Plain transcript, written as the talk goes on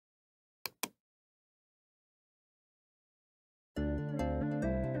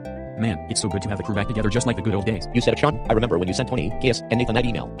Man, it's so good to have the crew back together just like the good old days. You said it, Sean. I remember when you sent Tony, Kiss, and Nathan that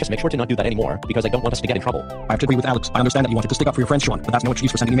email. Just make sure to not do that anymore, because I don't want us to get in trouble. I have to agree with Alex. I understand that you wanted to stick up for your friends, Sean, but that's no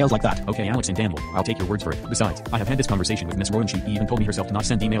excuse for sending emails like that. Okay, Alex and Daniel, I'll take your words for it. Besides, I have had this conversation with Miss Rowe and she even told me herself to not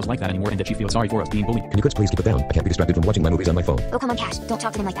send emails like that anymore and that she feels sorry for us being bullied. Can you kids please keep it down? I can't be distracted from watching my movies on my phone. Oh, come on, Cash. Don't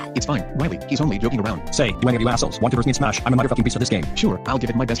talk to him like that. It's fine, Riley. He's only joking around. Say, do any of you assholes want to verse me in Smash? I'm a motherfucking beast of this game. Sure, I'll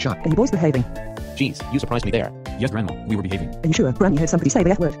give it my best shot. Are you boys behaving? Jeez, you surprised me there. Yes, Grandma, we were behaving. Are you sure? Granny heard somebody say the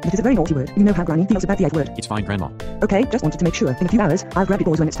F word. It is a very naughty word. You know how Granny feels about the F word. It's fine, Grandma. Okay, just wanted to make sure. In a few hours, I'll grab you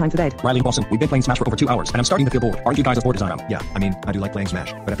boys when it's time for bed. Riley and Boston, we've been playing Smash for over 2 hours, and I'm starting to feel bored. Aren't you guys as bored as I am? Yeah, I mean, I do like playing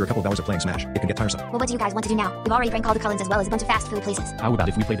Smash, but after a couple of hours of playing Smash, it can get tiresome. Well, what do you guys want to do now? We've already prank called the Cullens as well as a bunch of fast food places. How about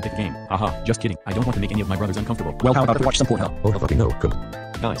if we play the pick game? Haha, just kidding. I don't want to make any of my brothers uncomfortable. Well, how about to watch some porn? Oh, hell fucking no. Come.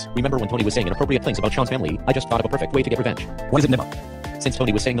 Guys, remember when Tony was saying inappropriate things about Sean's family? I just thought of a perfect way to get revenge. What is it, Nibba? Since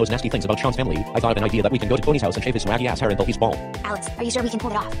Tony was saying those nasty things about Sean's family, I thought of an idea that we can go to Tony's house and shave his swaggy ass hair until he's bald. Alex, are you sure we can pull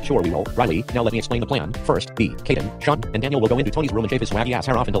it off? Sure we will. Riley, now let me explain the plan. First, B, Caden, Sean, and Daniel will go into Tony's room and shave his swaggy ass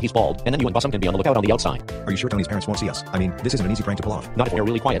hair off until he's bald, and then you and Bossum can be on the lookout on the outside. Are you sure Tony's parents won't see us? I mean, this isn't an easy prank to pull off. Not if we're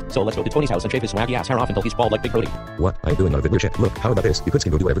really quiet, so let's go to Tony's house and shave his swaggy ass hair off until he's bald like Big Brody. What? I ain't doing none of it. Weird shit. Look, how about this? You kids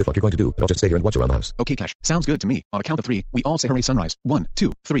can go do whatever the fuck you're going to do, but I'll just stay here and watch around the house. Okay, Cash. Sounds good to me. On a count of 3, we all say hooray sunrise. 1,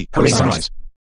 2, 3. Hooray sunrise.